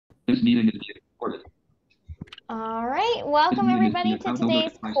This meeting is being recorded. All right, welcome everybody to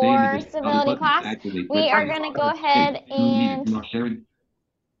today's core civility class. We are going to go ahead and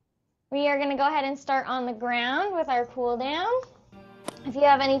start on the ground with our cool down. If you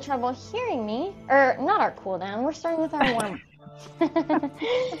have any trouble hearing me, or not our cool down, we're starting with our warm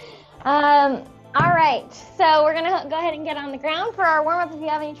up. All right, so we're going to go ahead and get on the ground for our warm up. If you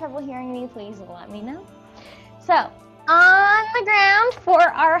have any trouble hearing me, please let me know. So on the ground for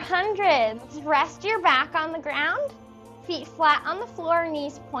our hundreds, rest your back on the ground, feet flat on the floor,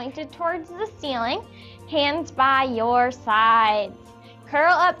 knees pointed towards the ceiling, hands by your sides.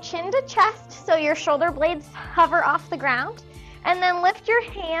 Curl up chin to chest so your shoulder blades hover off the ground, and then lift your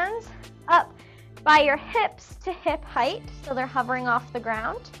hands up by your hips to hip height so they're hovering off the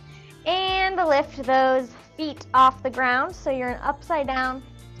ground, and lift those feet off the ground so you're in upside down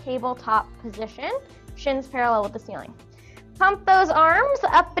tabletop position, shins parallel with the ceiling. Pump those arms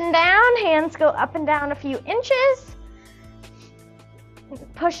up and down, hands go up and down a few inches,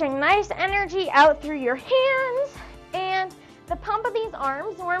 pushing nice energy out through your hands. And the pump of these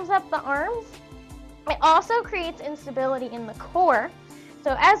arms warms up the arms. It also creates instability in the core.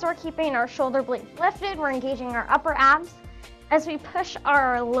 So as we're keeping our shoulder blades lifted, we're engaging our upper abs. As we push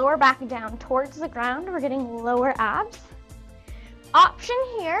our lower back down towards the ground, we're getting lower abs. Option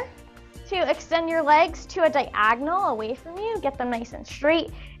here to extend your legs to a diagonal away from you, get them nice and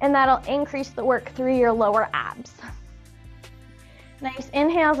straight, and that'll increase the work through your lower abs. Nice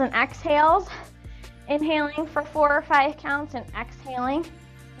inhales and exhales. Inhaling for 4 or 5 counts and exhaling the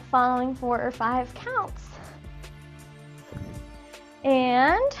following 4 or 5 counts.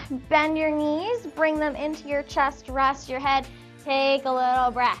 And bend your knees, bring them into your chest, rest your head, take a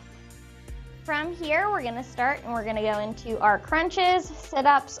little breath. From here, we're going to start and we're going to go into our crunches,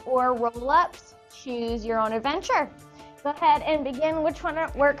 sit-ups, or roll-ups. Choose your own adventure. Go ahead and begin which one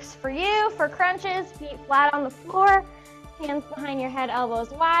works for you. For crunches, feet flat on the floor, hands behind your head, elbows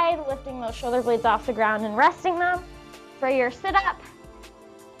wide, lifting those shoulder blades off the ground and resting them. For your sit-up,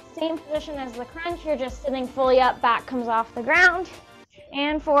 same position as the crunch, you're just sitting fully up, back comes off the ground.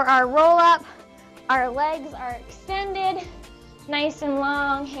 And for our roll-up, our legs are extended, nice and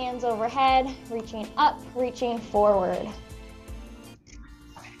long, hands overhead, reaching up, reaching forward.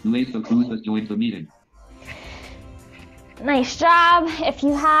 Lisa Cruz has joined the meeting. Nice job. If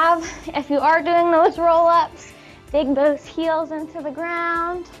you are doing those roll-ups, dig those heels into the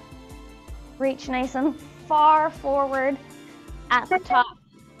ground. Reach nice and far forward at the top.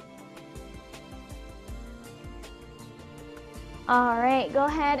 All right, go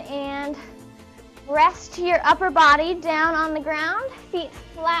ahead and rest your upper body down on the ground, feet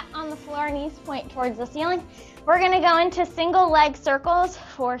flat on the floor, knees point towards the ceiling. We're going to go into single leg circles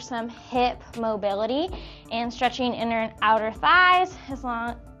for some hip mobility and stretching inner and outer thighs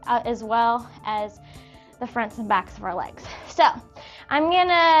as well as the fronts and backs of our legs. So I'm going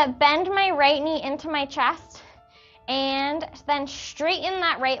to bend my right knee into my chest and then straighten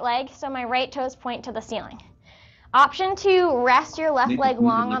that right leg so my right toes point to the ceiling. Option to rest your left leg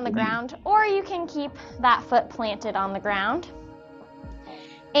long on the ground, or you can keep that foot planted on the ground.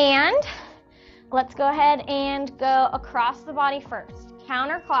 And let's go ahead and go across the body first.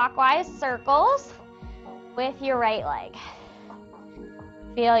 Counterclockwise circles with your right leg.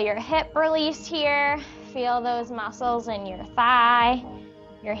 Feel your hip release here. Feel those muscles in your thigh,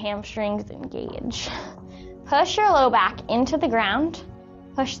 your hamstrings engage. Push your low back into the ground.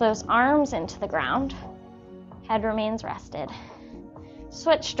 Push those arms into the ground. Head remains rested.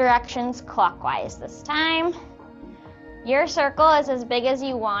 Switch directions clockwise this time. Your circle is as big as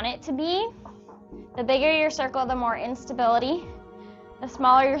you want it to be. The bigger your circle, the more instability. The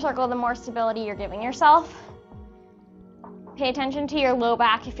smaller your circle, the more stability you're giving yourself. Pay attention to your low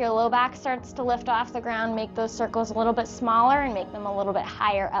back. If your low back starts to lift off the ground, make those circles a little bit smaller and make them a little bit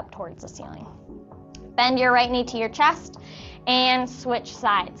higher up towards the ceiling. Bend your right knee to your chest and switch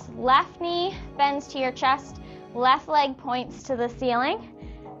sides. Left knee bends to your chest. Left leg points to the ceiling.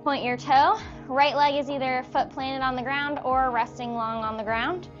 Point your toe. Right leg is either foot planted on the ground or resting long on the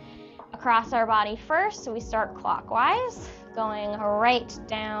ground. Across our body first, so we start clockwise, going right,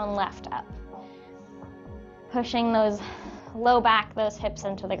 down, left, up. Pushing those low back, those hips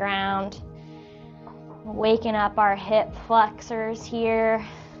into the ground. Waking up our hip flexors here,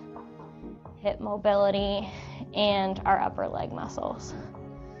 hip mobility, and our upper leg muscles.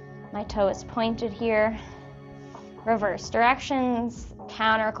 My toe is pointed here. Reverse directions,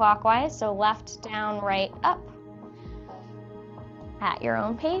 counterclockwise, so left, down, right, up. At your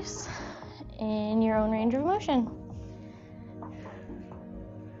own pace, in your own range of motion.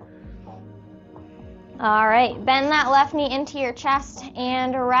 All right, bend that left knee into your chest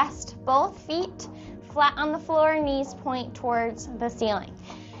and rest both feet flat on the floor, knees point towards the ceiling.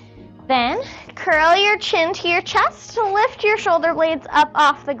 Then curl your chin to your chest, lift your shoulder blades up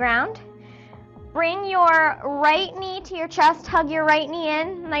off the ground. Bring your right knee to your chest, hug your right knee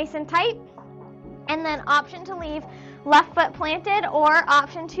in nice and tight, and then option to leave left foot planted or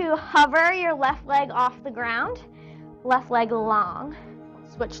option to hover your left leg off the ground, left leg long.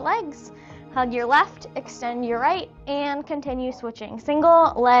 Switch legs, hug your left, extend your right, and continue switching.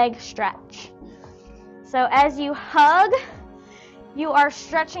 Single leg stretch. So as you hug, you are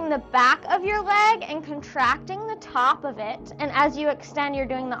stretching the back of your leg and contracting the top of it, and as you extend, you're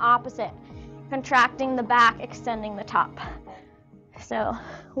doing the opposite. Contracting the back, extending the top. So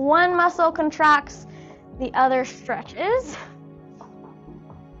one muscle contracts, the other stretches.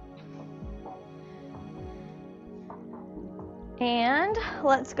 And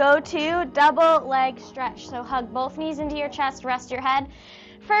let's go to double leg stretch. So hug both knees into your chest, rest your head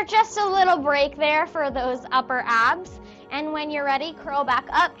for just a little break there for those upper abs. And when you're ready, curl back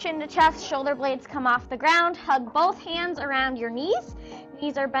up, chin to chest, shoulder blades come off the ground. Hug both hands around your knees.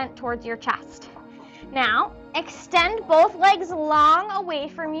 Knees are bent towards your chest. Now, extend both legs long away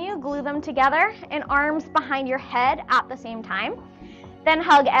from you, glue them together, and arms behind your head at the same time. Then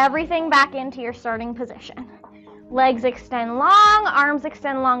hug everything back into your starting position. Legs extend long, arms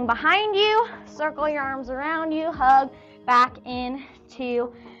extend long behind you. Circle your arms around you, hug back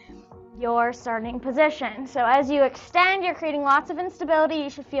into your starting position. So as you extend, you're creating lots of instability. You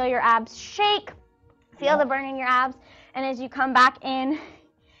should feel your abs shake, feel the burn in your abs, and as you come back in,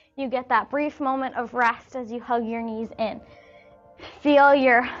 you get that brief moment of rest as you hug your knees in. Feel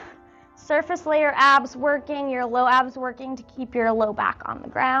your surface layer abs working, your low abs working to keep your low back on the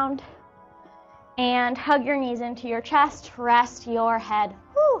ground. And hug your knees into your chest, rest your head.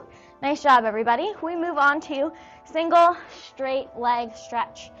 Woo! Nice job, everybody. We move on to single straight leg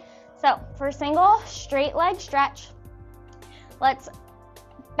stretch. So for single straight leg stretch, let's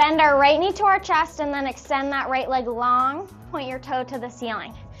bend our right knee to our chest and then extend that right leg long, point your toe to the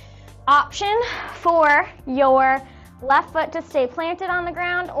ceiling. Option for your left foot to stay planted on the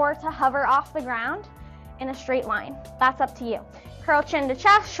ground or to hover off the ground in a straight line. That's up to you. Curl chin to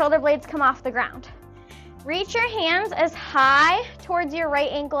chest, shoulder blades come off the ground. Reach your hands as high towards your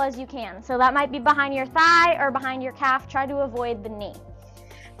right ankle as you can. So that might be behind your thigh or behind your calf. Try to avoid the knee.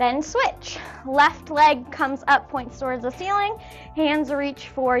 Then switch. Left leg comes up, points towards the ceiling. Hands reach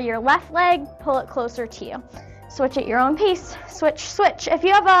for your left leg, pull it closer to you. Switch at your own pace. Switch, switch. If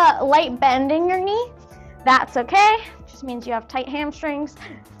you have a light bend in your knee, that's okay. Just means you have tight hamstrings.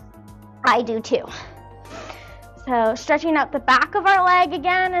 I do too. So stretching out the back of our leg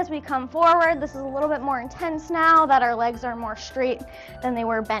again as we come forward. This is a little bit more intense now that our legs are more straight than they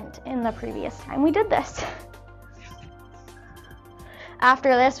were bent in the previous time we did this.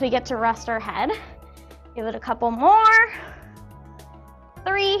 After this, we get to rest our head. Give it a couple more.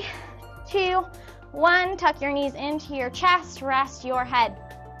 3, 2, 1. Tuck your knees into your chest, rest your head.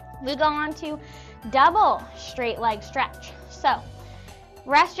 We go on to double straight leg stretch. So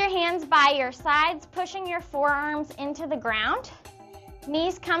rest your hands by your sides, pushing your forearms into the ground.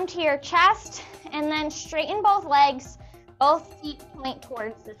 Knees come to your chest, and then straighten both legs. Both feet point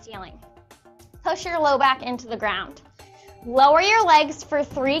towards the ceiling. Push your low back into the ground. Lower your legs for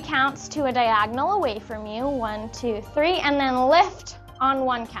 3 counts to a diagonal away from you. 1, 2, 3, and then lift on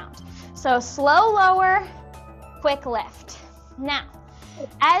 1 count. So slow lower, quick lift. Now,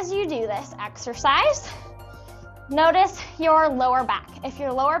 as you do this exercise, notice your lower back. If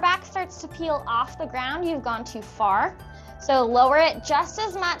your lower back starts to peel off the ground, you've gone too far. So lower it just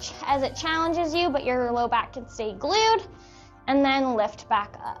as much as it challenges you, but your low back can stay glued, and then lift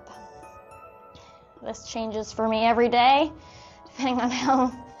back up. This changes for me every day, depending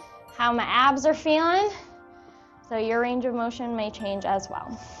on how my abs are feeling. So your range of motion may change as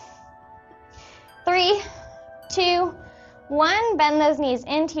well. 3, 2, 1. Bend those knees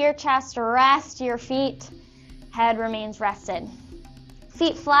into your chest, rest your feet. Head remains rested.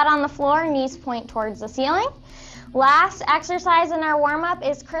 Feet flat on the floor, knees point towards the ceiling. Last exercise in our warm-up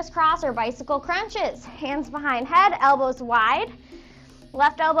is crisscross or bicycle crunches. Hands behind head, elbows wide.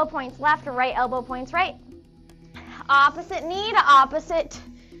 Left elbow points left, right elbow points right. Opposite knee to opposite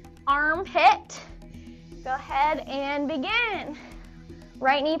armpit. Go ahead and begin.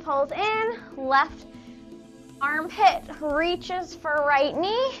 Right knee pulls in, left armpit reaches for right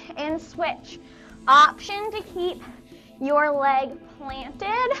knee, and switch. Option to keep your leg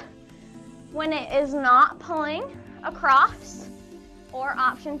planted when it is not pulling across, or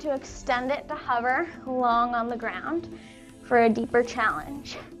option to extend it to hover long on the ground for a deeper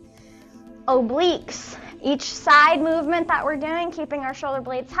challenge. obliques. Each side movement that we're doing, keeping our shoulder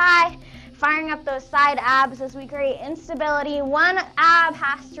blades high, firing up those side abs as we create instability. One ab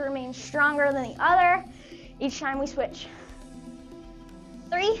has to remain stronger than the other each time we switch.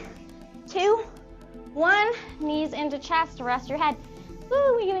 3, 2, 1. Knees into chest, rest your head.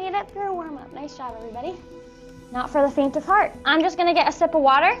 Woo, we made it through a warm-up. Nice job, everybody. Not for the faint of heart. I'm just gonna get a sip of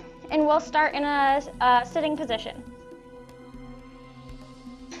water and we'll start in a sitting position.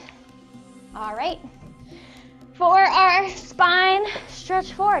 All right. For our spine,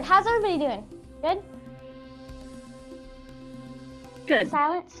 stretch forward. How's everybody doing? Good? Good.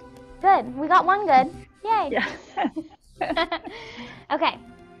 Silence? Good. We got one good. Yay. Yeah. Okay.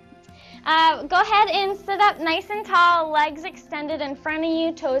 Go ahead and sit up nice and tall, legs extended in front of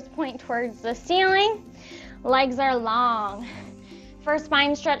you, toes point towards the ceiling. Legs are long. For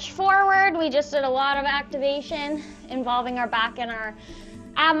spine stretch forward, we just did a lot of activation involving our back and our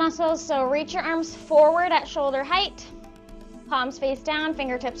ab muscles. So reach your arms forward at shoulder height, palms face down,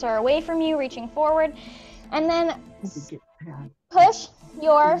 fingertips are away from you, reaching forward. And then push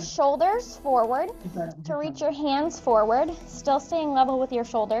your shoulders forward to reach your hands forward, still staying level with your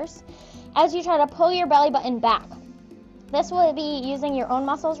shoulders, as you try to pull your belly button back. This will be using your own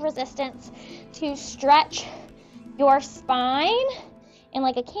muscles resistance to stretch your spine in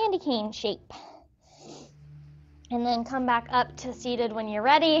like a candy cane shape. And then come back up to seated when you're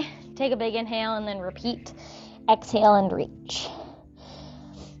ready. Take a big inhale and then repeat. Exhale and reach.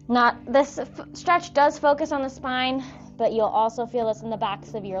 This stretch does focus on the spine, but you'll also feel this in the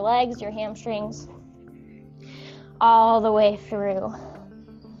backs of your legs, your hamstrings, all the way through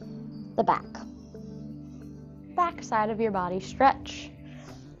the back. Back side of your body stretch.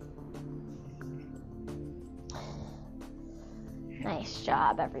 Nice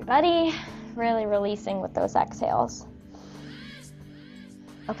job, everybody. Really releasing with those exhales.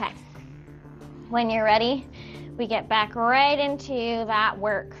 Okay. When you're ready, we get back right into that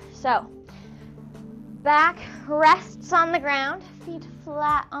work. So, back rests on the ground, feet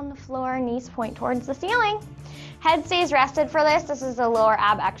flat on the floor, knees point towards the ceiling. Head stays rested for this. This is a lower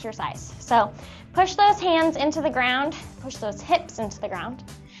ab exercise. So, push those hands into the ground, push those hips into the ground.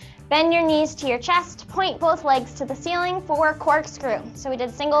 Bend your knees to your chest, point both legs to the ceiling for corkscrew. So we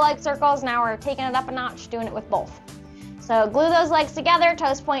did single leg circles, now we're taking it up a notch, doing it with both. So glue those legs together,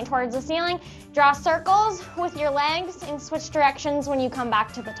 toes point towards the ceiling. Draw circles with your legs and switch directions when you come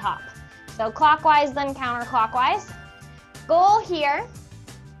back to the top. So clockwise, then counterclockwise. Goal here,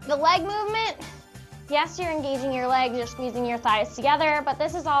 the leg movement, yes, you're engaging your legs, you're squeezing your thighs together, but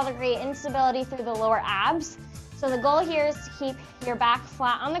this is all to create instability through the lower abs. So the goal here is to keep your back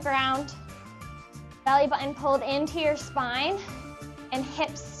flat on the ground, belly button pulled into your spine, and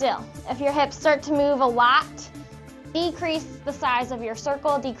hips still. If your hips start to move a lot, decrease the size of your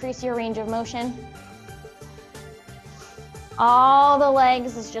circle, decrease your range of motion. All the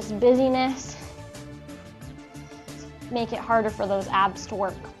legs is just busyness. Make it harder for those abs to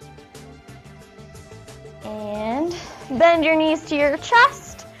work. And bend your knees to your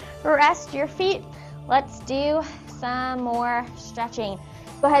chest, rest your feet. Let's do some more stretching.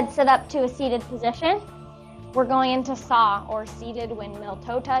 Go ahead, sit up to a seated position. We're going into saw or seated windmill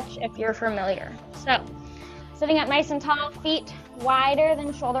toe touch if you're familiar. So, sitting up nice and tall, feet wider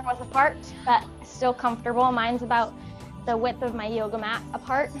than shoulder width apart, but still comfortable. Mine's about the width of my yoga mat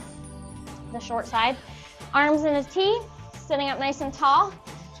apart, the short side. Arms in a T, sitting up nice and tall.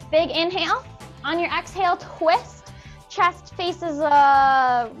 Big inhale. On your exhale, twist. Chest faces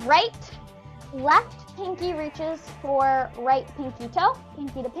right. Left pinky reaches for right pinky toe,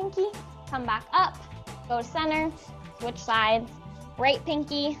 pinky to pinky. Come back up, go to center, switch sides. Right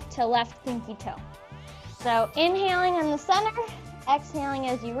pinky to left pinky toe. So inhaling in the center, exhaling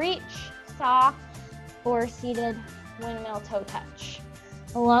as you reach, saw or seated windmill toe touch.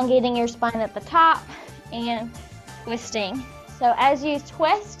 Elongating your spine at the top and twisting. So as you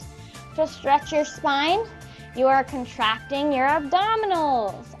twist to stretch your spine, you are contracting your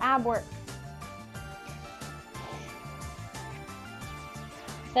abdominals, ab work.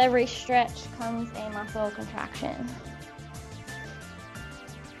 With every stretch comes a muscle contraction.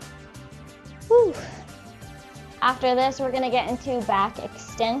 Whew. After this, we're gonna get into back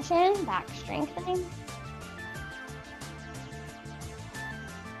extension, back strengthening.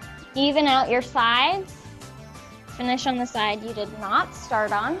 Even out your sides. Finish on the side you did not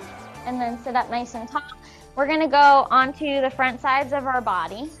start on, and then sit up nice and tall. We're gonna go onto the front sides of our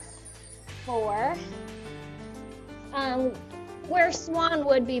body for where swan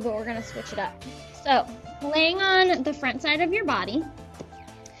would be, but we're gonna switch it up. So, laying on the front side of your body,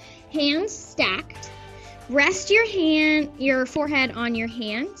 hands stacked, rest your forehead on your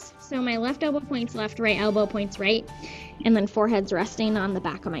hands. So my left elbow points left, right elbow points right, and then forehead's resting on the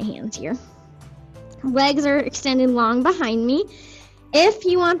back of my hands here. Legs are extended long behind me. If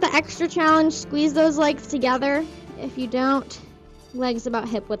you want the extra challenge, squeeze those legs together. If you don't, legs about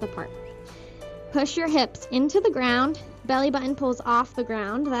hip width apart. Push your hips into the ground. Belly button pulls off the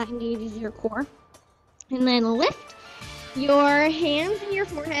ground. That engages your core. And then lift your hands and your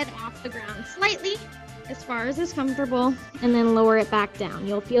forehead off the ground slightly, as far as is comfortable, and then lower it back down.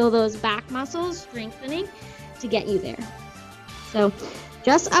 You'll feel those back muscles strengthening to get you there. So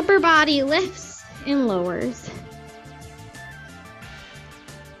just upper body lifts and lowers.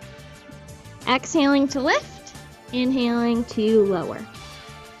 Exhaling to lift, inhaling to lower.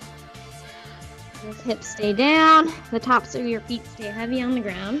 Those hips stay down, the tops of your feet stay heavy on the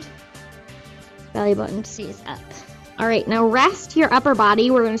ground. Belly button stays up. All right, now rest your upper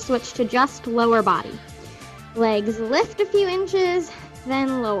body. We're going to switch to just lower body. Legs lift a few inches,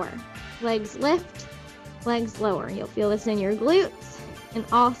 then lower. Legs lift, legs lower. You'll feel this in your glutes and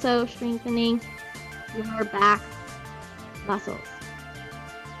also strengthening your back muscles.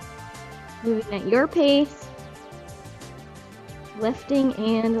 Moving at your pace, lifting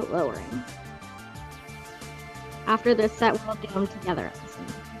and lowering. After this set, we'll do them together at the same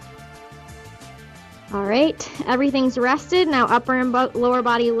time. All right, everything's rested. Now upper and lower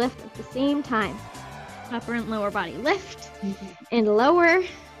body lift at the same time. Upper and lower body lift and lower,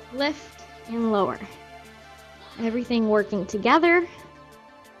 lift and lower. Everything working together.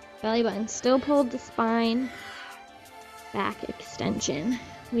 Belly button still pulled to spine. Back extension.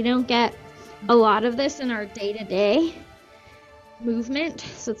 We don't get a lot of this in our day-to-day movement,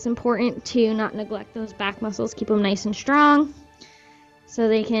 so it's important to not neglect those back muscles. Keep them nice and strong so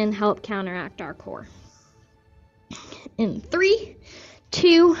they can help counteract our core. In 3,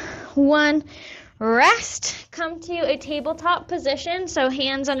 2, 1, rest. Come to a tabletop position, so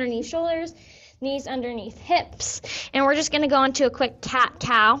hands underneath shoulders, knees underneath hips, and we're just going to go into a quick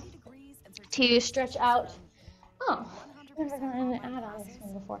cat-cow to stretch out. Oh, I've never gone to add on this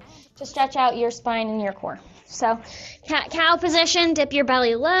one before. To stretch out your spine and your core. So, cat-cow position, dip your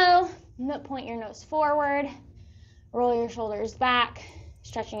belly low, point your nose forward, roll your shoulders back,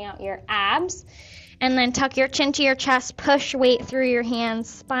 stretching out your abs, and then tuck your chin to your chest, push weight through your hands,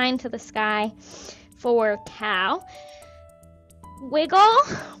 spine to the sky for cow. Wiggle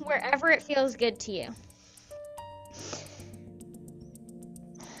wherever it feels good to you.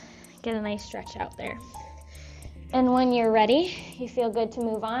 Get a nice stretch out there. And when you're ready, you feel good to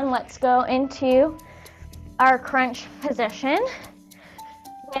move on, let's go into our crunch position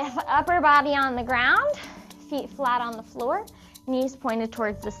with upper body on the ground, feet flat on the floor, knees pointed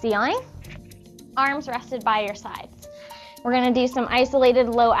towards the ceiling, arms rested by your sides. We're going to do some isolated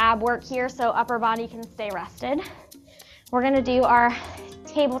low ab work here so upper body can stay rested. We're going to do our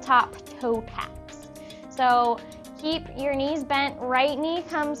tabletop toe taps. So keep your knees bent, right knee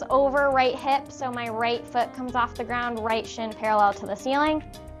comes over right hip, so my right foot comes off the ground, right shin parallel to the ceiling,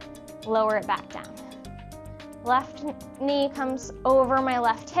 lower it back down. Left knee comes over my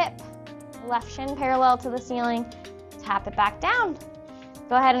left hip, left shin parallel to the ceiling, tap it back down.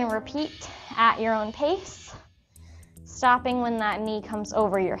 Go ahead and repeat at your own pace, stopping when that knee comes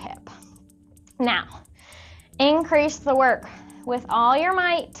over your hip. Now, increase the work with all your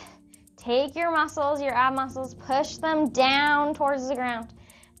might. Take your muscles, your ab muscles, push them down towards the ground.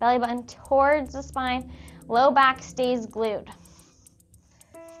 Belly button towards the spine. Low back stays glued.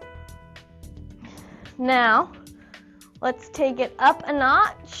 Now, let's take it up a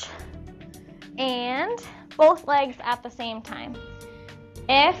notch and both legs at the same time.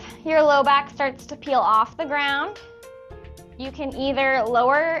 If your low back starts to peel off the ground, you can either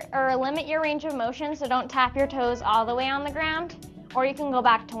lower or limit your range of motion, so don't tap your toes all the way on the ground, or you can go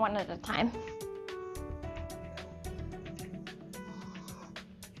back to one at a time.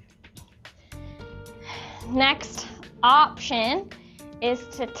 Next option is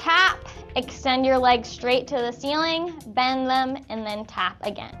to tap, extend your legs straight to the ceiling, bend them, and then tap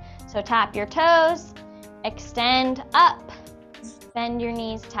again. So tap your toes, extend up, bend your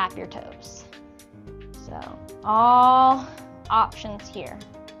knees, tap your toes. So all options here.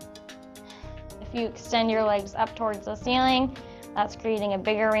 If you extend your legs up towards the ceiling, that's creating a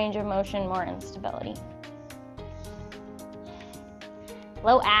bigger range of motion, more instability.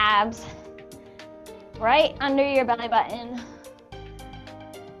 Low abs, right under your belly button.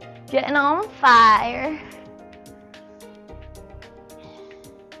 Getting on fire.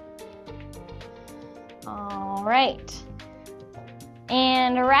 All right.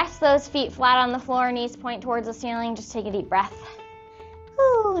 And rest those feet flat on the floor, knees point towards the ceiling. Just take a deep breath.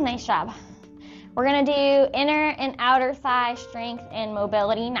 Ooh, nice job. We're gonna do inner and outer thigh strength and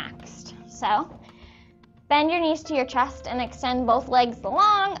mobility next. So bend your knees to your chest and extend both legs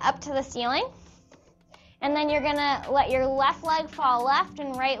long up to the ceiling. And then you're gonna let your left leg fall left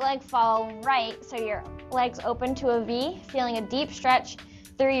and right leg fall right, so your legs open to a V, feeling a deep stretch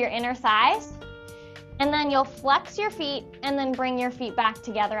through your inner thighs. And then you'll flex your feet and then bring your feet back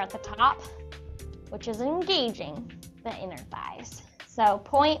together at the top, which is engaging the inner thighs. So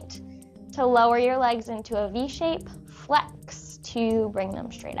point to lower your legs into a V shape, flex to bring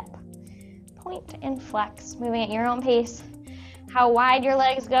them straight up. Point and flex, moving at your own pace. How wide your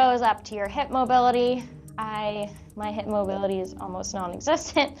legs go is up to your hip mobility. My hip mobility is almost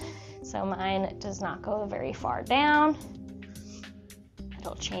non-existent, so mine does not go very far down.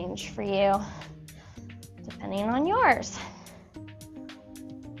 It'll change for you depending on yours.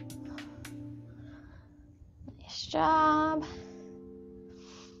 Nice job.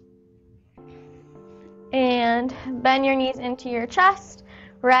 And bend your knees into your chest.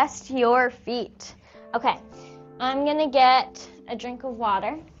 Rest your feet. Okay, I'm gonna get a drink of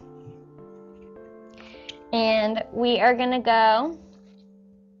water. And we are gonna go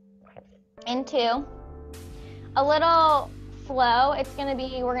into a little flow. It's gonna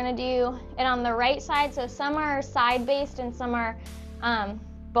be, we're gonna do it on the right side. So some are side-based and some are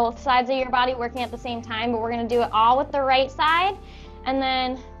both sides of your body working at the same time, but we're gonna do it all with the right side, and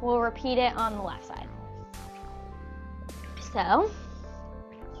then we'll repeat it on the left side. So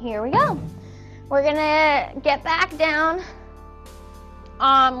here we go. We're gonna get back down,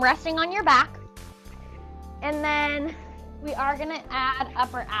 resting on your back. And then we are gonna add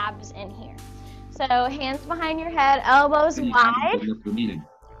upper abs in here. So hands behind your head, elbows wide.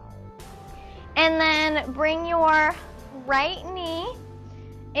 And then bring your right knee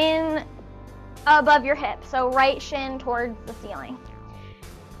in above your hip. So right shin towards the ceiling.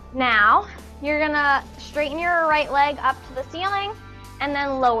 Now, you're gonna straighten your right leg up to the ceiling and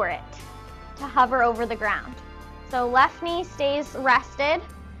then lower it to hover over the ground. So left knee stays rested.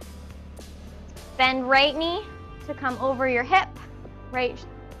 Bend right knee to come over your hip, right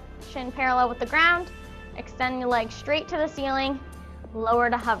shin parallel with the ground. Extend your leg straight to the ceiling, lower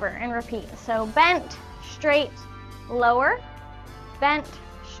to hover, and repeat. So bent, straight, lower, bent,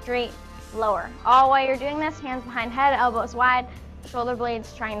 straight, lower. All while you're doing this, hands behind head, elbows wide, shoulder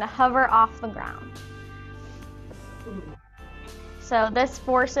blades trying to hover off the ground. So this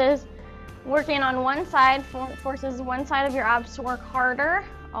forces working on one side, forces one side of your abs to work harder.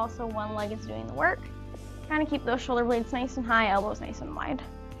 Also, one leg is doing the work. Kind of keep those shoulder blades nice and high, elbows nice and wide.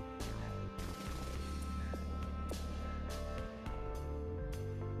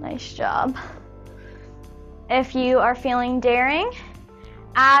 Nice job. If you are feeling daring,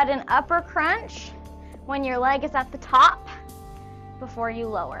 add an upper crunch when your leg is at the top before you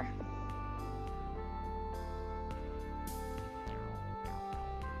lower.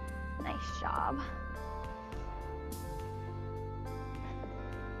 Nice job.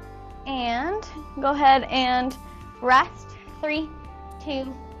 And go ahead and rest. 3, 2,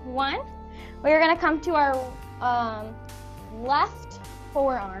 1. We're gonna come to our left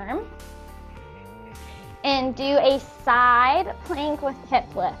forearm and do a side plank with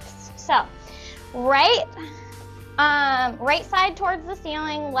hip lifts. So right side towards the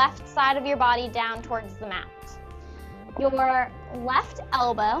ceiling, left side of your body down towards the mat. Your left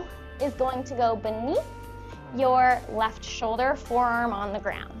elbow is going to go beneath your left shoulder, forearm on the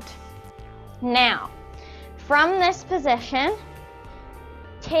ground. Now, from this position,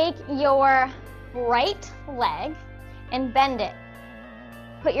 take your right leg and bend it.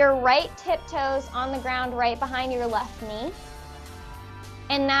 Put your right tiptoes on the ground right behind your left knee.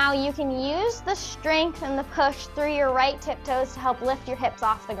 And now you can use the strength and the push through your right tiptoes to help lift your hips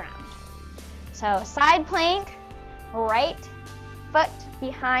off the ground. So side plank, right foot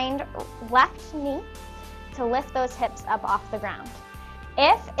behind left knee to lift those hips up off the ground.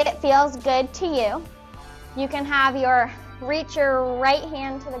 If it feels good to you, you can reach your right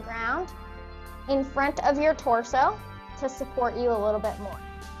hand to the ground in front of your torso to support you a little bit more.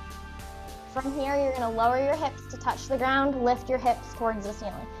 From here, you're gonna lower your hips to touch the ground, lift your hips towards the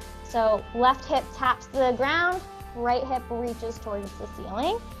ceiling. So left hip taps the ground, right hip reaches towards the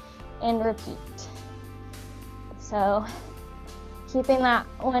ceiling, and repeat. So keeping that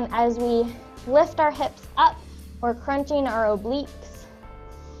one as we lift our hips up, we're crunching our obliques.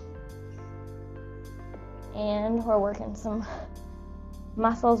 And we're working some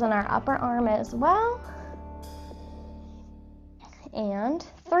muscles in our upper arm as well. And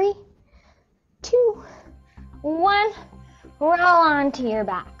 3, 2, 1, roll onto your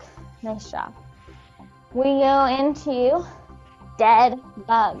back. Nice job. We go into dead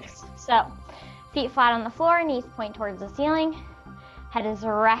bugs. So Feet flat on the floor, knees point towards the ceiling. Head is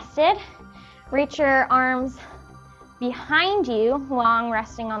rested. Reach your arms behind you, long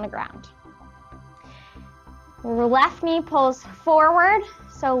resting on the ground. Left knee pulls forward,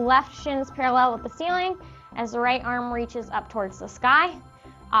 so left shin is parallel with the ceiling as the right arm reaches up towards the sky.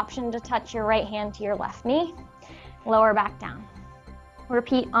 Option to touch your right hand to your left knee. Lower back down.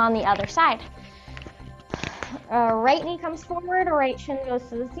 Repeat on the other side. Right knee comes forward, right shin goes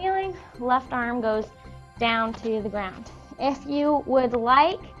to the ceiling, left arm goes down to the ground. If you would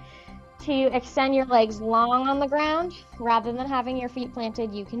like to extend your legs long on the ground rather than having your feet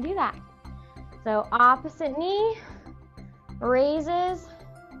planted, you can do that. So opposite knee raises,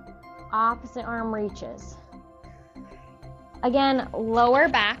 opposite arm reaches. Again, lower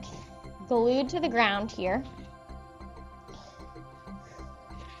back, glued to the ground here.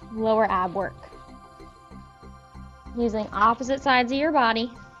 Lower ab work. Using opposite sides of your body.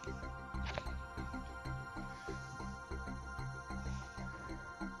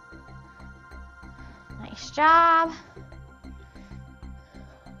 Nice job.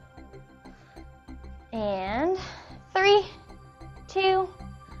 And 3, 2,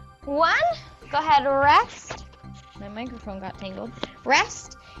 1. Go ahead, rest. My microphone got tangled.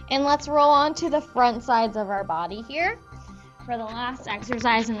 Rest, and let's roll on to the front sides of our body here for the last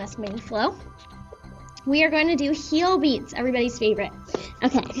exercise in this mini flow. We are going to do heel beats, everybody's favorite.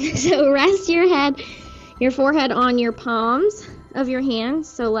 Okay, so rest your forehead on your palms of your hands.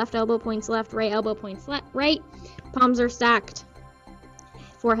 So left elbow points left, right elbow points right. Palms are stacked.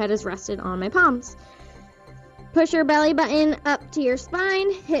 Forehead is rested on my palms. Push your belly button up to your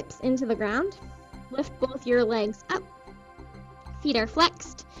spine, hips into the ground. Lift both your legs up. Feet are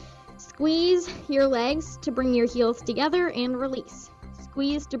flexed. Squeeze your legs to bring your heels together and release.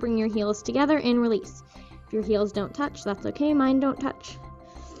 Squeeze to bring your heels together and release. If your heels don't touch, that's okay. Mine don't touch.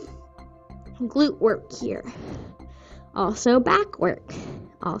 Glute work here. Also back work.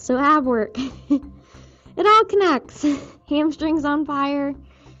 Also ab work. It all connects. Hamstrings on fire.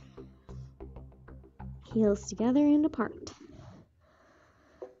 Heels together and apart.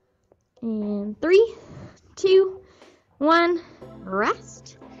 And 3, 2, 1,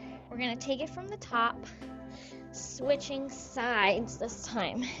 rest. We're going to take it from the top, switching sides this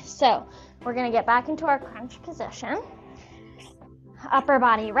time. So we're going to get back into our crunch position. Upper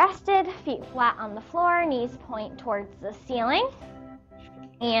body rested, feet flat on the floor, knees point towards the ceiling,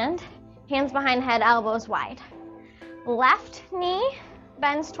 and hands behind head, elbows wide. Left knee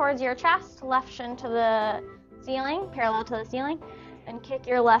bends towards your chest, left shin to the ceiling, parallel to the ceiling, and kick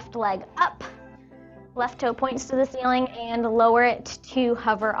your left leg up. Left toe points to the ceiling and lower it to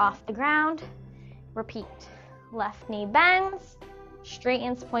hover off the ground. Repeat. Left knee bends,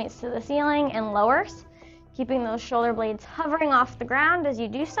 straightens, points to the ceiling, and lowers, keeping those shoulder blades hovering off the ground as you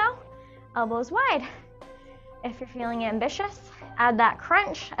do so. Elbows wide. If you're feeling ambitious, add that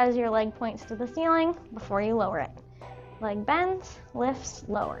crunch as your leg points to the ceiling before you lower it. Leg bends, lifts,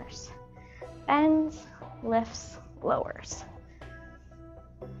 lowers. Bends, lifts, lowers.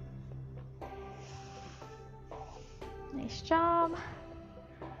 Nice job.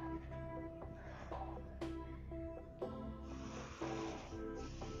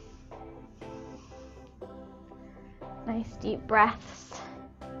 Nice deep breaths.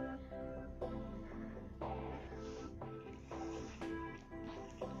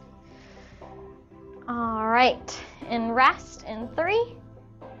 All right, and rest in 3,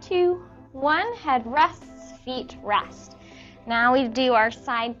 2, 1. Head rests, feet rest. Now we do our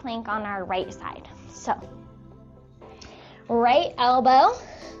side plank on our right side. So, right elbow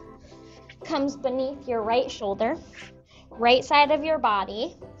comes beneath your right shoulder. Right side of your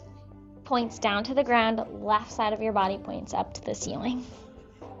body points down to the ground. Left side of your body points up to the ceiling.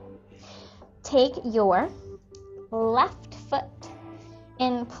 Take your left foot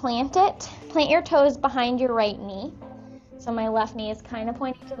and plant your toes behind your right knee. So my left knee is kind of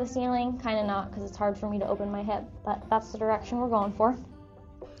pointing to the ceiling, kind of not because it's hard for me to open my hip, but that's the direction we're going for.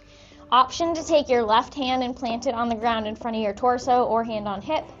 Option to take your left hand and plant it on the ground in front of your torso or hand on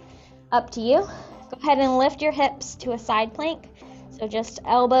hip. Up to you. Go ahead and lift your hips to a side plank. So just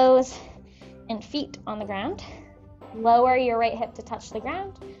elbows and feet on the ground. Lower your right hip to touch the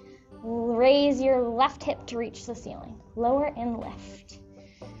ground. Raise your left hip to reach the ceiling. Lower and lift.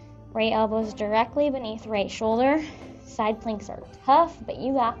 Right elbows directly beneath right shoulder. Side planks are tough, but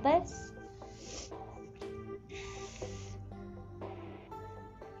you got this.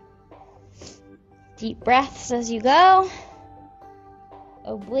 Deep breaths as you go.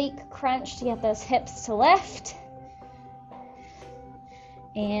 Oblique crunch to get those hips to lift.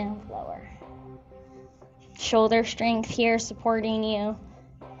 And lower. Shoulder strength here supporting you.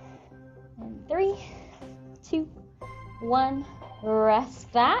 And 3, 1.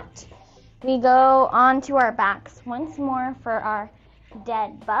 Rest that. We go onto our backs once more for our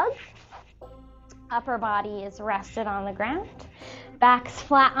dead bug. Upper body is rested on the ground. Backs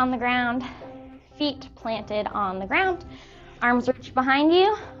flat on the ground. Feet planted on the ground. Arms reach behind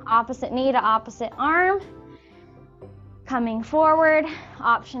you. Opposite knee to opposite arm. Coming forward.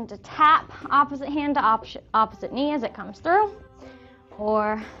 Option to tap opposite hand to opposite knee as it comes through.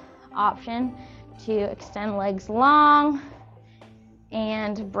 Or option to extend legs long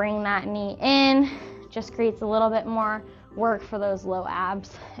and bring that knee in. Just creates a little bit more work for those low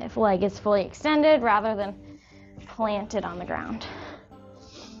abs if leg is fully extended rather than planted on the ground.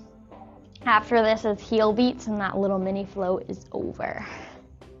 After this is heel beats and that little mini flow is over.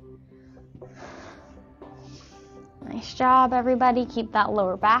 Nice job, everybody. Keep that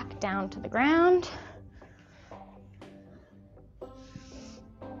lower back down to the ground.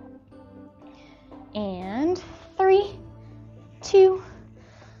 And 3, 2,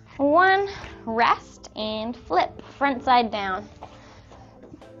 1, rest and flip, front side down.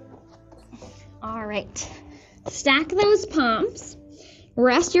 All right, stack those palms,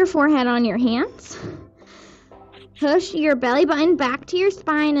 rest your forehead on your hands, push your belly button back to your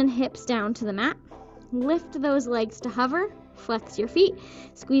spine and hips down to the mat, lift those legs to hover, flex your feet,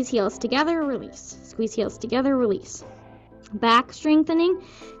 squeeze heels together, release, squeeze heels together, release. Back strengthening,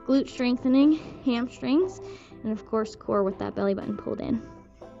 glute strengthening, hamstrings, and of course core with that belly button pulled in.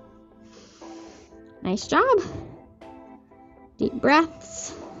 Nice job. Deep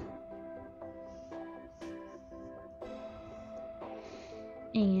breaths.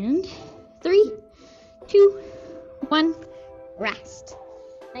 And 3, 2, 1, rest.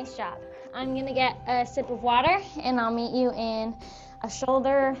 Nice job. I'm gonna get a sip of water and I'll meet you in a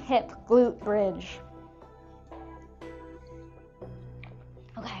shoulder hip glute bridge.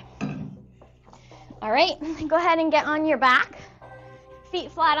 Okay. All right, go ahead and get on your back.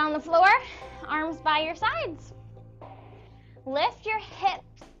 Feet flat on the floor, arms by your sides. Lift your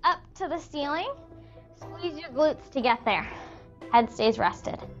hips up to the ceiling. Squeeze your glutes to get there. Head stays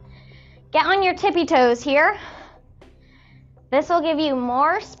rested. Get on your tippy toes here. This will give you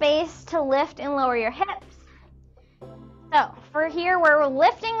more space to lift and lower your hips. So for here, we're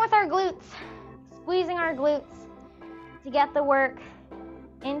lifting with our glutes, squeezing our glutes to get the work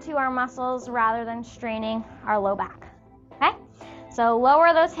into our muscles rather than straining our low back, okay? So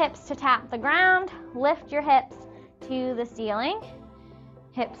lower those hips to tap the ground, lift your hips to the ceiling,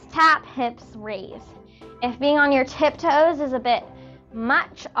 hips tap, hips raise. If being on your tiptoes is a bit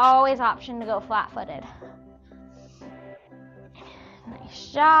much, always option to go flat-footed.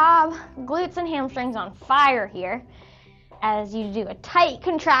 Nice job. Glutes and hamstrings on fire here as you do a tight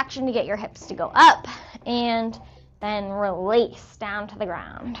contraction to get your hips to go up and then release down to the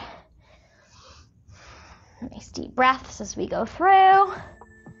ground. Nice deep breaths as we go through.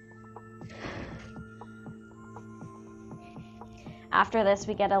 After this,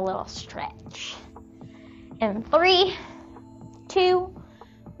 we get a little stretch. In 3, 2,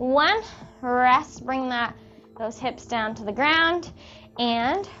 1, rest. Bring those hips down to the ground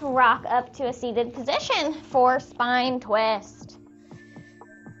and rock up to a seated position for spine twist.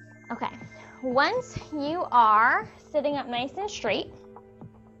 Okay, once you are sitting up nice and straight,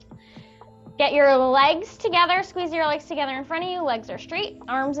 get your legs together, squeeze your legs together in front of you, legs are straight,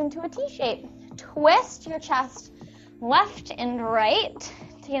 arms into a T shape. Twist your chest left and right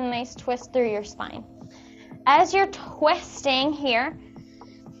to get a nice twist through your spine. As you're twisting here,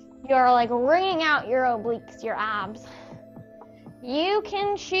 you're like wringing out your obliques, your abs. You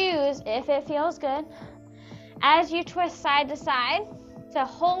can choose, if it feels good, as you twist side to side, to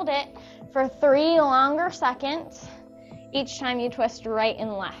hold it for 3 longer seconds each time you twist right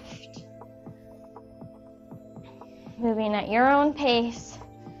and left. Moving at your own pace.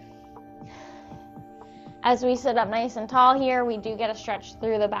 As we sit up nice and tall here, we do get a stretch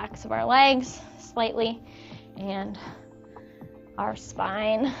through the backs of our legs slightly and our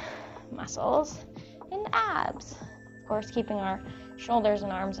spine muscles and abs. Of course, keeping our shoulders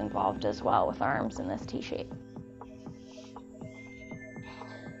and arms involved as well with arms in this T shape.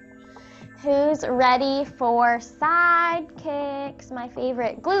 Who's ready for side kicks? My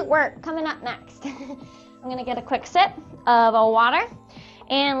favorite glute work coming up next. I'm gonna get a quick sip of a water.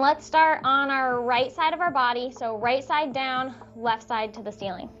 And let's start on our right side of our body. So right side down, left side to the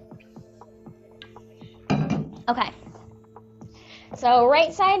ceiling. Okay. So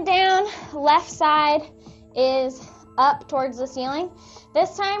right side down, left side is up towards the ceiling.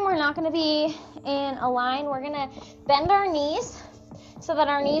 This time we're not gonna be in a line. We're gonna bend our knees so that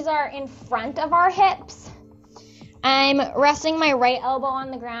our knees are in front of our hips. I'm resting my right elbow on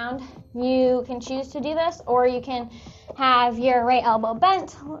the ground. You can choose to do this, or you can have your right elbow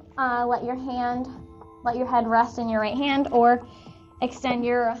bent. Let your head rest in your right hand, or extend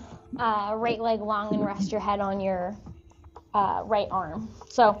your right leg long and rest your head on your right arm.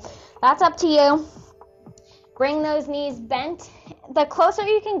 So that's up to you. Bring those knees bent. The closer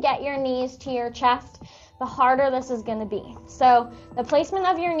you can get your knees to your chest, the harder this is going to be. So the placement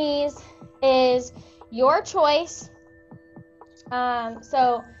of your knees is your choice.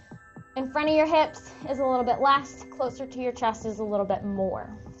 So in front of your hips is a little bit less, closer to your chest is a little bit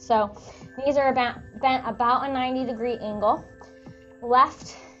more. So knees are bent about a 90-degree angle.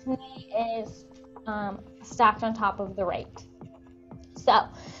 Left knee is stacked on top of the right. So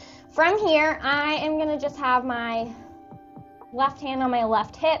from here, I am going to just have my left hand on my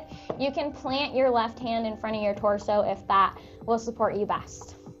left hip. You can plant your left hand in front of your torso if that will support you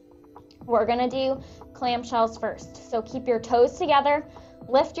best. We're going to do clamshells first. So keep your toes together,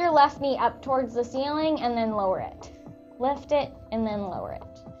 lift your left knee up towards the ceiling, and then lower it. Lift it and then lower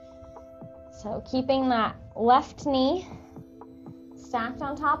it. So keeping that left knee stacked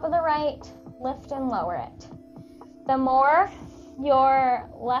on top of the right, lift and lower it. The more your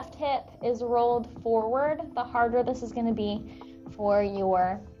left hip is rolled forward, the harder this is going to be for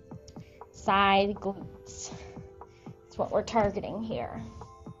your side glutes. That's what we're targeting here.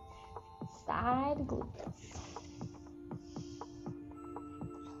 Side glutes.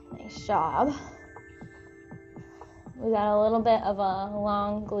 Nice job. We got a little bit of a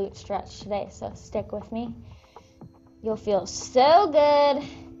long glute stretch today, so stick with me. You'll feel so good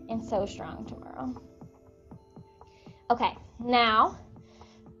and so strong tomorrow. Okay, now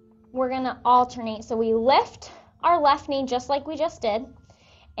we're gonna alternate. So we lift our left knee just like we just did.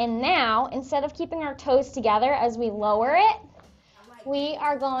 And now, instead of keeping our toes together as we lower it, we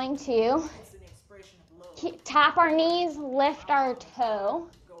are going to tap our knees, lift our toe.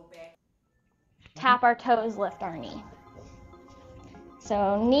 Tap our toes, lift our knee.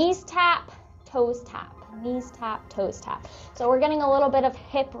 So knees tap, toes tap. Knees tap, toes tap. So we're getting a little bit of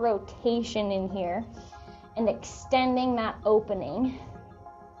hip rotation in here and extending that opening,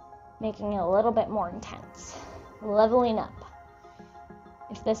 making it a little bit more intense, leveling up.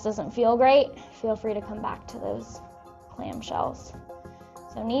 If this doesn't feel great, feel free to come back to those clamshells.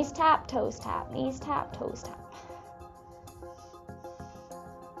 So knees tap, toes tap, knees tap, toes tap.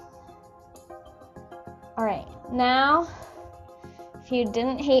 All right, now, if you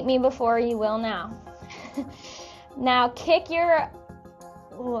didn't hate me before, you will now. Now kick your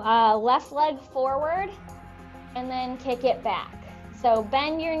left leg forward and then kick it back. So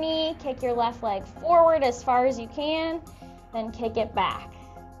bend your knee, kick your left leg forward as far as you can, then kick it back.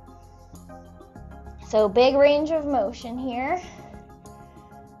 So big range of motion here.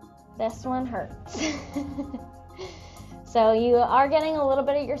 This one hurts. So you are getting a little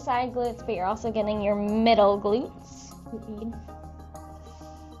bit of your side glutes, but you're also getting your middle glutes.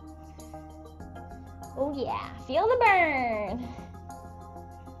 Oh yeah, feel the burn.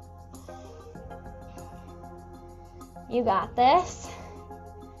 You got this.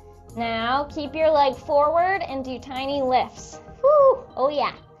 Now keep your leg forward and do tiny lifts. Woo! Oh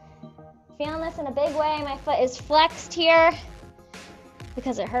yeah. Feeling this in a big way. My foot is flexed here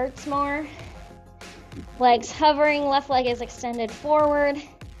because it hurts more. Legs hovering, left leg is extended forward.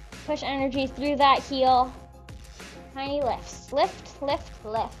 Push energy through that heel. Tiny lifts. Lift, lift,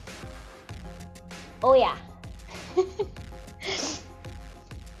 lift. Oh yeah.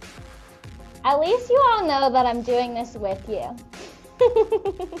 At least you all know that I'm doing this with you.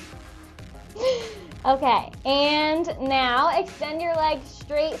 Okay, and now extend your leg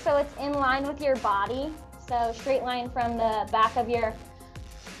straight so it's in line with your body. So straight line from the back of your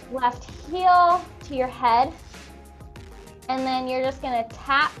left heel to your head. And then you're just gonna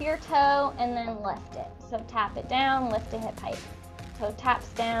tap your toe and then lift it. So tap it down, lift to hip height. Toe taps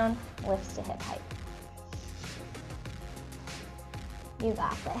down, lifts to hip height. You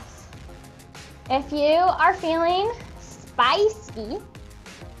got this. If you are feeling spicy,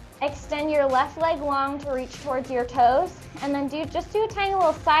 extend your left leg long to reach towards your toes, and then just do a tiny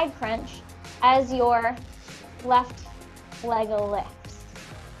little side crunch as your left leg lifts.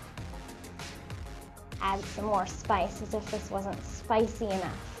 Add some more spice as if this wasn't spicy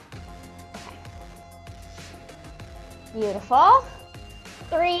enough. Okay. Beautiful.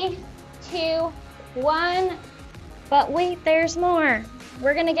 3, 2, 1. But wait, there's more.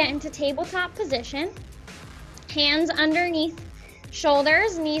 We're gonna get into tabletop position. Hands underneath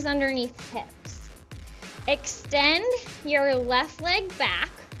shoulders, knees underneath hips. Extend your left leg back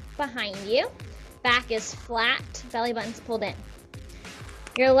behind you. Back is flat, belly button's pulled in.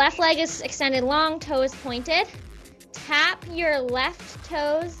 Your left leg is extended long, toes pointed. Tap your left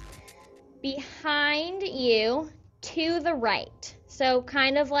toes behind you to the right. So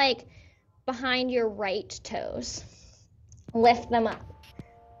kind of like behind your right toes. Lift them up.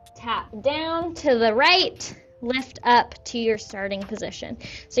 Tap down to the right, lift up to your starting position.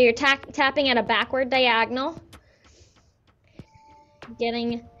 So you're tapping at a backward diagonal,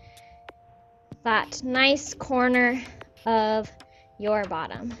 getting that nice corner of your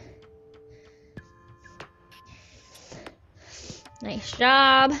bottom. Nice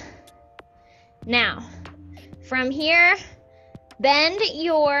job. Now, from here, bend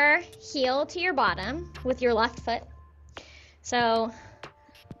your heel to your bottom with your left foot. So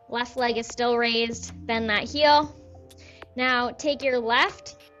left leg is still raised, bend that heel. Now take your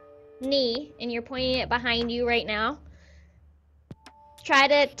left knee, and you're pointing it behind you right now. Try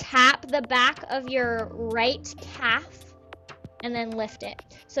to tap the back of your right calf and then lift it.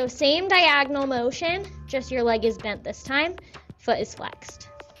 So same diagonal motion, just your leg is bent this time, foot is flexed.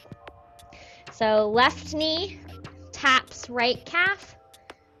 So left knee taps right calf,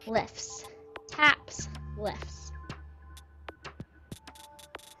 lifts, taps, lifts.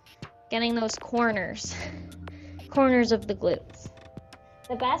 Getting those corners of the glutes.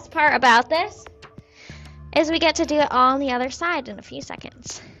 The best part about this is we get to do it all on the other side in a few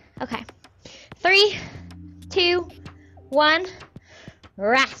seconds. Okay, 3, 2, 1,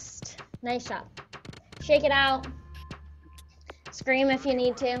 rest. Nice job. Shake it out. Scream if you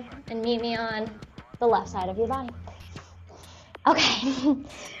need to, and meet me on the left side of your body. Okay,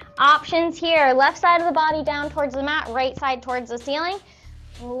 options here. Left side of the body down towards the mat, right side towards the ceiling.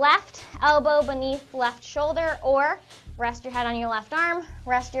 Left elbow beneath left shoulder, or rest your head on your left arm,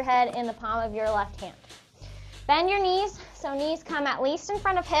 rest your head in the palm of your left hand. Bend your knees, so knees come at least in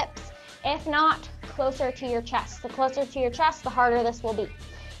front of hips, if not closer to your chest. The closer to your chest, the harder this will be.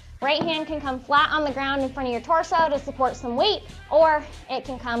 Right hand can come flat on the ground in front of your torso to support some weight, or it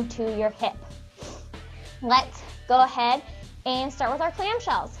can come to your hip. Let's go ahead and start with our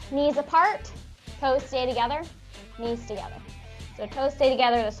clamshells. Knees apart, toes stay together, knees together. So toes stay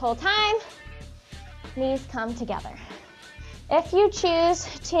together this whole time, knees come together. If you choose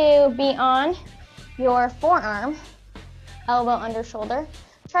to be on your forearm, elbow under shoulder,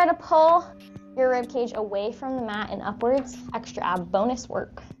 try to pull your rib cage away from the mat and upwards, extra ab bonus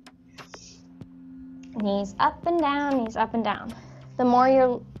work. Knees up and down, knees up and down. The more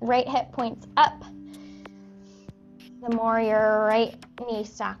your right hip points up, the more your right knee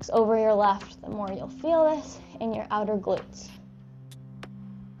stacks over your left, the more you'll feel this in your outer glutes.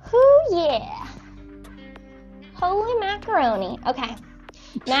 Whoo, yeah. Holy macaroni. Okay,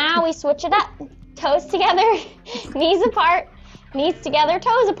 now we switch it up. Toes together, knees apart, knees together,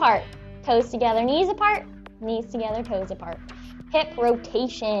 toes apart. Toes together, knees apart, knees together, toes apart. Hip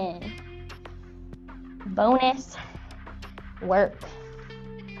rotation. Bonus work.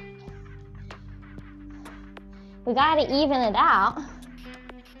 We gotta even it out,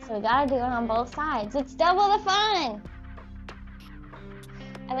 so we gotta do it on both sides. It's double the fun.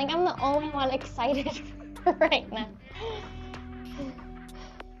 I think I'm the only one excited right now.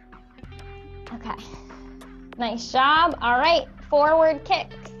 Okay, nice job. All right, forward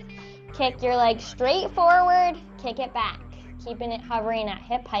kicks. Kick your leg straight forward, kick it back, keeping it hovering at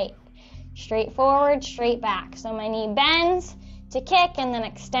hip height. Straight forward, straight back. So my knee bends to kick and then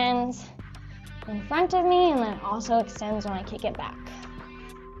extends in front of me, and then also extends when I kick it back.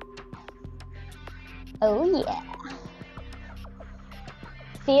 Oh yeah.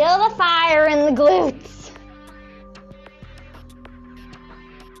 Feel the fire in the glutes.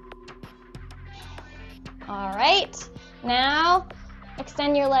 All right, now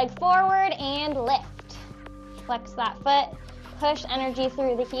extend your leg forward and lift. Flex that foot, push energy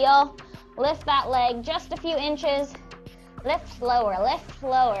through the heel. Lift that leg just a few inches. Lift lower, lift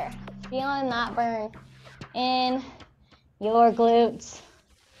lower. Feeling that burn in your glutes.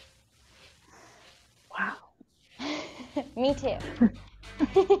 Wow. Me too.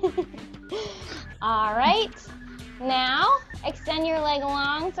 All right, now extend your leg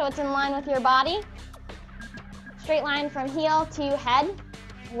long so it's in line with your body. Straight line from heel to head.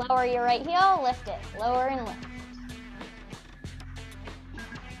 Lower your right heel, lift it, lower and lift.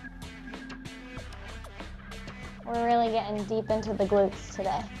 We're really getting deep into the glutes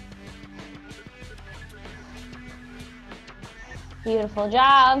today. Beautiful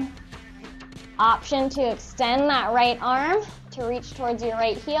job. Option to extend that right arm to reach towards your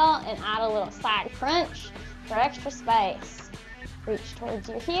right heel and add a little side crunch for extra space. Reach towards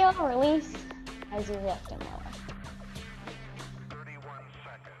your heel, release as you lift and lower. 31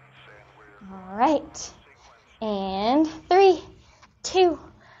 seconds, and All right. And 3, 2,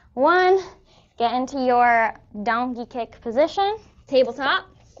 1. Get into your donkey kick position, tabletop.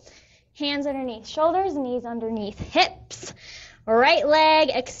 Hands underneath shoulders, knees underneath hips. Right leg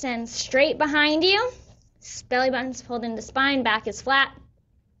extends straight behind you. Belly button's pulled into spine, back is flat.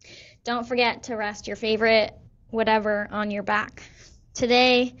 Don't forget to rest your favorite whatever on your back.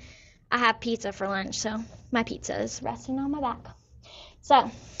 Today, I have pizza for lunch, so my pizza is resting on my back.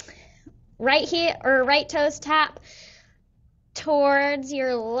 So, right toes tap towards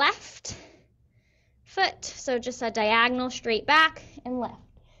your left foot. So just a diagonal straight back and lift.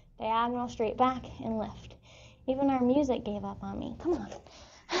 Diagonal straight back and lift. Even our music gave up on me. Come on.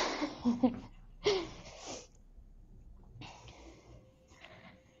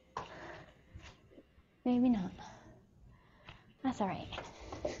 Maybe not. That's all right.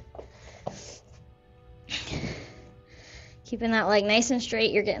 Keeping that leg nice and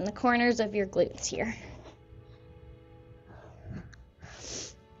straight. You're getting the corners of your glutes here.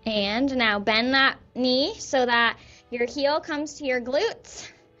 And now bend that knee so that your heel comes to your glutes.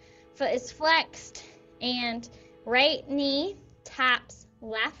 Foot is flexed. And right knee taps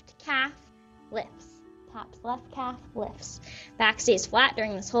left calf, lifts. Taps left calf, lifts. Back stays flat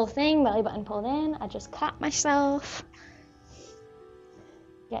during this whole thing. Belly button pulled in. I just caught myself.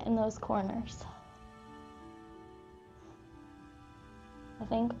 Getting those corners. I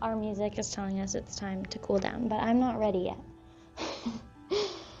think our music is telling us it's time to cool down, but I'm not ready yet.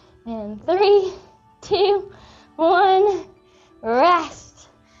 And 3, 2, 1, rest.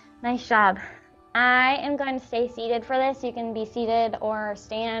 Nice job. I am going to stay seated for this. You can be seated or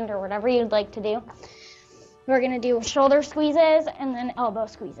stand or whatever you'd like to do. We're going to do shoulder squeezes and then elbow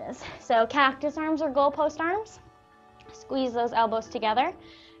squeezes. So cactus arms or goalpost arms. Squeeze those elbows together.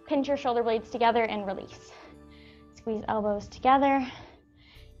 Pinch your shoulder blades together and release. Squeeze elbows together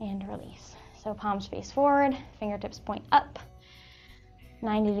and release. So palms face forward, fingertips point up.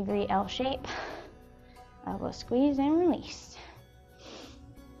 90-degree L shape. Elbow squeeze and release.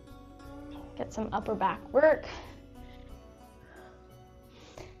 Get some upper back work.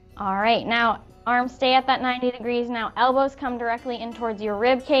 All right, now arms stay at that 90 degrees. Now elbows come directly in towards your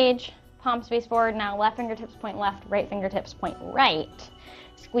rib cage. Palms face forward. Now left fingertips point left, right fingertips point right.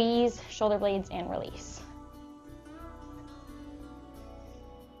 Squeeze, shoulder blades, and release.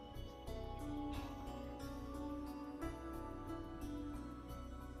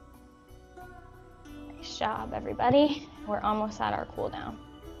 Nice job, everybody. We're almost at our cool down.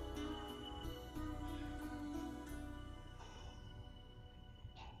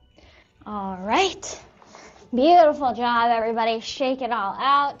 All right. Beautiful job, everybody. Shake it all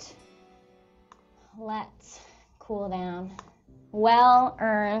out. Let's cool down.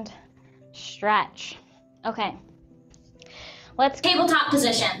 Well-earned stretch. Okay. Let's tabletop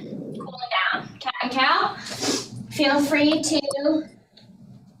position. Cooling down. Cat and cow. Feel free to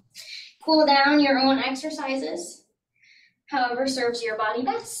cool down your own exercises, however serves your body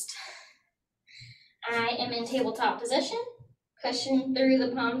best. I am in tabletop position. Cushion through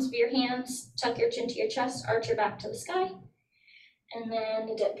the palms of your hands. Tuck your chin to your chest. Arch your back to the sky. And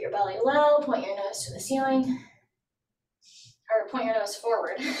then dip your belly low. Point your nose to the ceiling. Or point your nose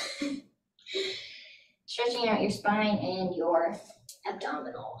forward. Stretching out your spine and your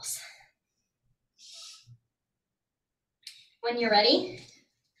abdominals. When you're ready,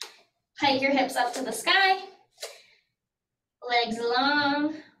 hike your hips up to the sky. Legs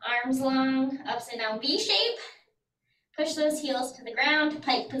long, arms long, upside down V shape. Push those heels to the ground,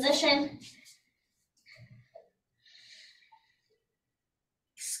 pike position.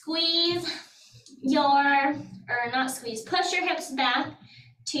 Squeeze push your hips back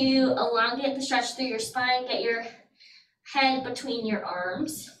to elongate the stretch through your spine. Get your head between your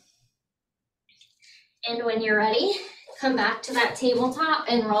arms. And when you're ready, come back to that tabletop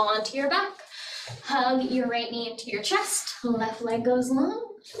and roll onto your back. Hug your right knee into your chest. Left leg goes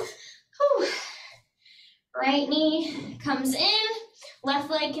long. Whew. Right knee comes in. Left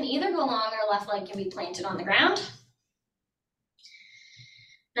leg can either go long or left leg can be planted on the ground.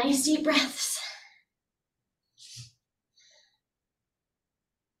 Nice deep breaths.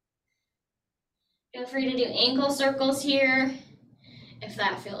 Feel free to do ankle circles here if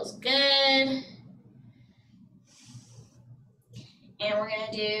that feels good. And we're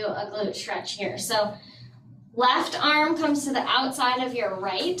gonna do a glute stretch here. So left arm comes to the outside of your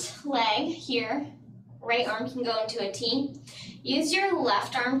right leg here. Right arm can go into a T. Use your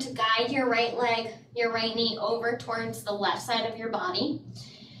left arm to guide your right leg, your right knee over towards the left side of your body.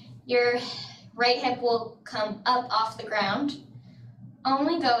 Your right hip will come up off the ground.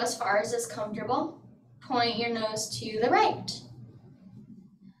 Only go as far as is comfortable. Point your nose to the right.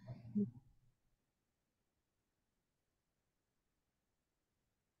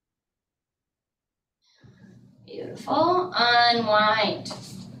 Beautiful. Unwind.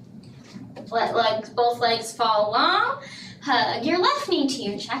 Let both legs fall long. Hug your left knee to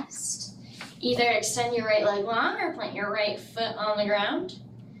your chest. Either extend your right leg long or plant your right foot on the ground.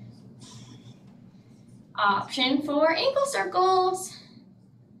 Option for ankle circles.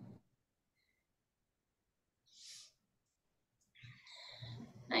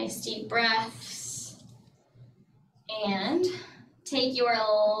 Nice deep breaths. And take your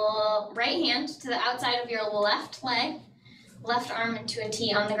right hand to the outside of your left leg, left arm into a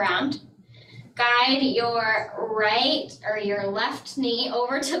T on the ground. Guide your right or your left knee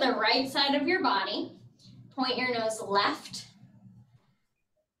over to the right side of your body. Point your nose left.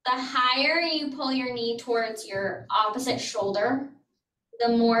 The higher you pull your knee towards your opposite shoulder, the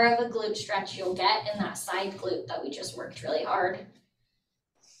more of a glute stretch you'll get in that side glute that we just worked really hard.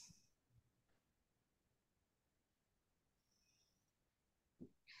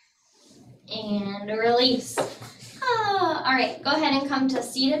 And release. All right, go ahead and come to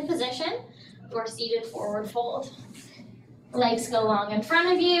seated position or seated forward fold. Legs go long in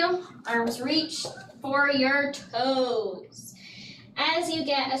front of you, arms reach for your toes. As you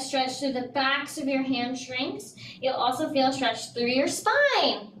get a stretch through the backs of your hamstrings, you'll also feel a stretch through your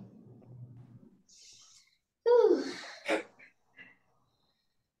spine. Whew.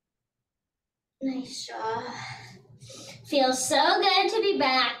 Nice job. Feels so good to be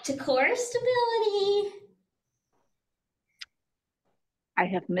back to core stability. I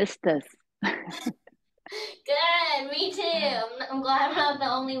have missed this. Good, me too. I'm glad I'm not the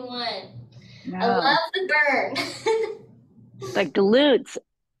only one. No. I love the burn. The glutes.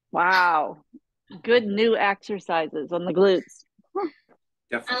 Wow. Good new exercises on the glutes.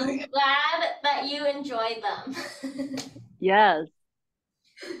 Definitely. I'm glad that you enjoyed them. Yes.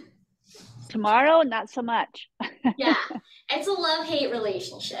 Tomorrow, not so much. Yeah, it's a love-hate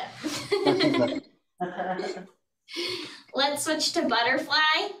relationship. Let's switch to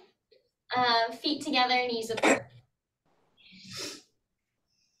butterfly. Feet together, knees apart.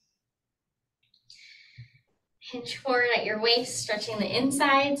 Hinge forward at your waist, stretching the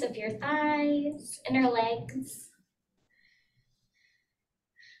insides of your thighs, inner legs.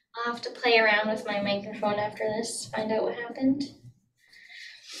 I'll have to play around with my microphone after this, find out what happened.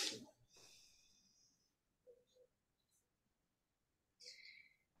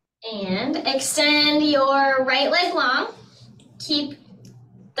 And extend your right leg long. Keep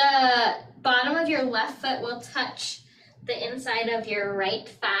the bottom of your left foot will touch the inside of your right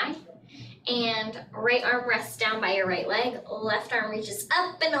thigh. And right arm rests down by your right leg. Left arm reaches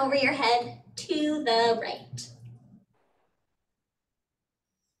up and over your head to the right.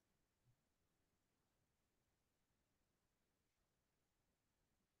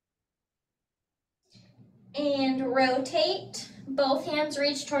 And rotate. Both hands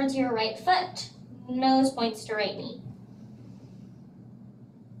reach towards your right foot. Nose points to right knee.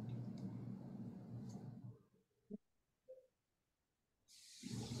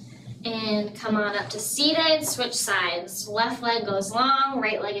 And come on up to seated, switch sides. Left leg goes long,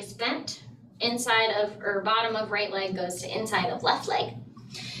 right leg is bent. Inside of, or bottom of right leg goes to inside of left leg.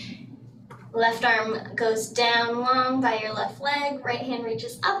 Left arm goes down long by your left leg. Right hand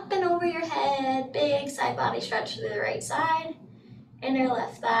reaches up and over your head. Big side body stretch to the right side. Inner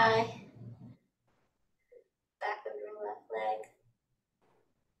left thigh. Back of your left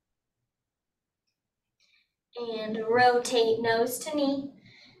leg. And rotate nose to knee.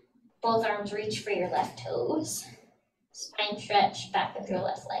 Both arms reach for your left toes. Spine stretch, back of your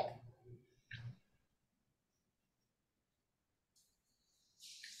left leg.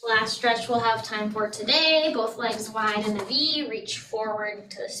 Last stretch we'll have time for today. Both legs wide in a V. Reach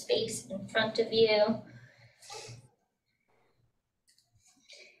forward to the space in front of you.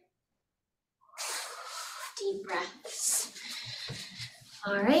 Deep breaths.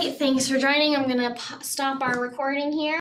 All right, thanks for joining. I'm gonna stop our recording here.